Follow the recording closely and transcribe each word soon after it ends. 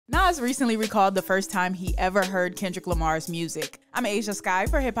Nas recently recalled the first time he ever heard Kendrick Lamar's music. I'm Skye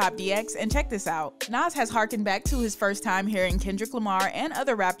for HipHopDX, and check this out. Nas has harkened back to his first time hearing Kendrick Lamar and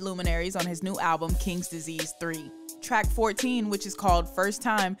other rap luminaries on his new album, King's Disease 3. Track 14, which is called First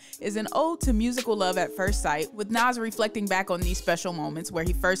Time, is an ode to musical love at first sight, with Nas reflecting back on these special moments where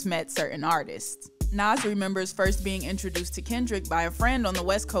he first met certain artists. Nas remembers first being introduced to Kendrick by a friend on the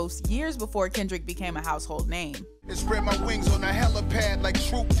West Coast years before Kendrick became a household name. And spread my wings on a helipad like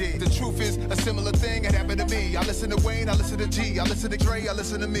Troop did. The truth is, a similar thing had happened to me. I listen to Wayne, I listen to G, I listen to Dre, I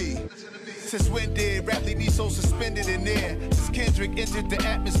listen to me. Since when did rap leave me so suspended in there? Since Kendrick entered the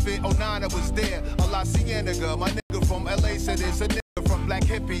atmosphere, 09 I was there. A La Cienega, my nigga from LA said it's a nigga from Black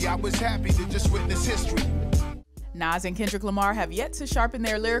Hippie. I was happy to just witness history. Nas and Kendrick Lamar have yet to sharpen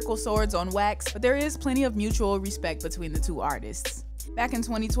their lyrical swords on wax, but there is plenty of mutual respect between the two artists. Back in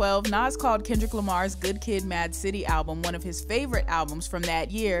 2012, Nas called Kendrick Lamar's Good Kid, Mad City album one of his favorite albums from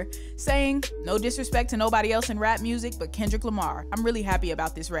that year, saying, "No disrespect to nobody else in rap music, but Kendrick Lamar. I'm really happy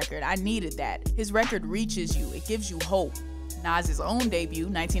about this record. I needed that. His record reaches you. It gives you hope." Nas's own debut,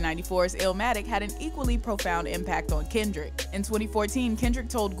 1994's Illmatic, had an equally profound impact on Kendrick. In 2014, Kendrick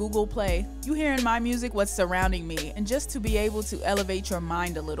told Google Play, "You hearing my music, what's surrounding me, and just to be able to elevate your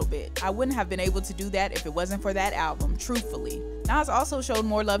mind a little bit. I wouldn't have been able to do that if it wasn't for that album, truthfully." Nas also showed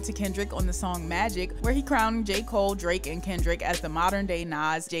more love to Kendrick on the song Magic, where he crowned J. Cole, Drake, and Kendrick as the modern-day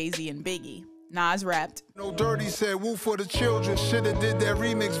Nas, Jay-Z, and Biggie. Nas rapped, "No Dirty said woo for the children. Shoulda did that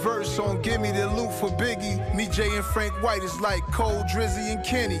remix verse on Gimme the Loot for Biggie. Me, Jay, and Frank White is like Cole, Drizzy, and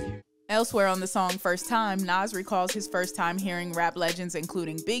Kenny." Elsewhere on the song First Time, Nas recalls his first time hearing rap legends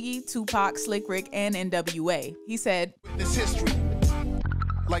including Biggie, Tupac, Slick Rick, and NWA. He said, "This history,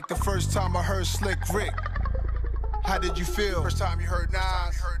 like the first time I heard Slick Rick. How did you feel? First time you heard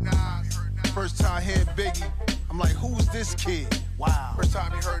Nas, first time hearing Biggie. I'm like, who's this kid? Wow. First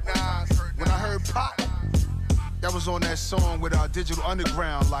time you heard Nas, when I heard Pop, that was on that song with our Digital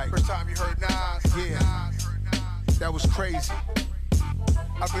Underground. Like, first time you heard Nas, yeah, that was crazy.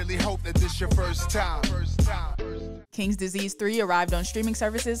 I really hope that this your first time. King's Disease 3 arrived on streaming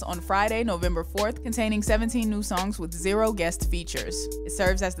services on Friday, November 4th, containing 17 new songs with 0 guest features. It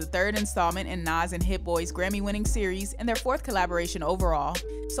serves as the third installment in Nas and Hit Boy's Grammy-winning series and their fourth collaboration overall.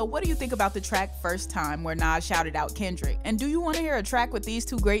 So what do you think about the track First Time, where Nas shouted out Kendrick? And do you want to hear a track with these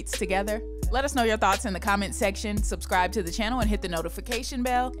two greats together? Let us know your thoughts in the comment section, subscribe to the channel and hit the notification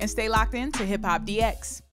bell, and stay locked in to HipHopDX.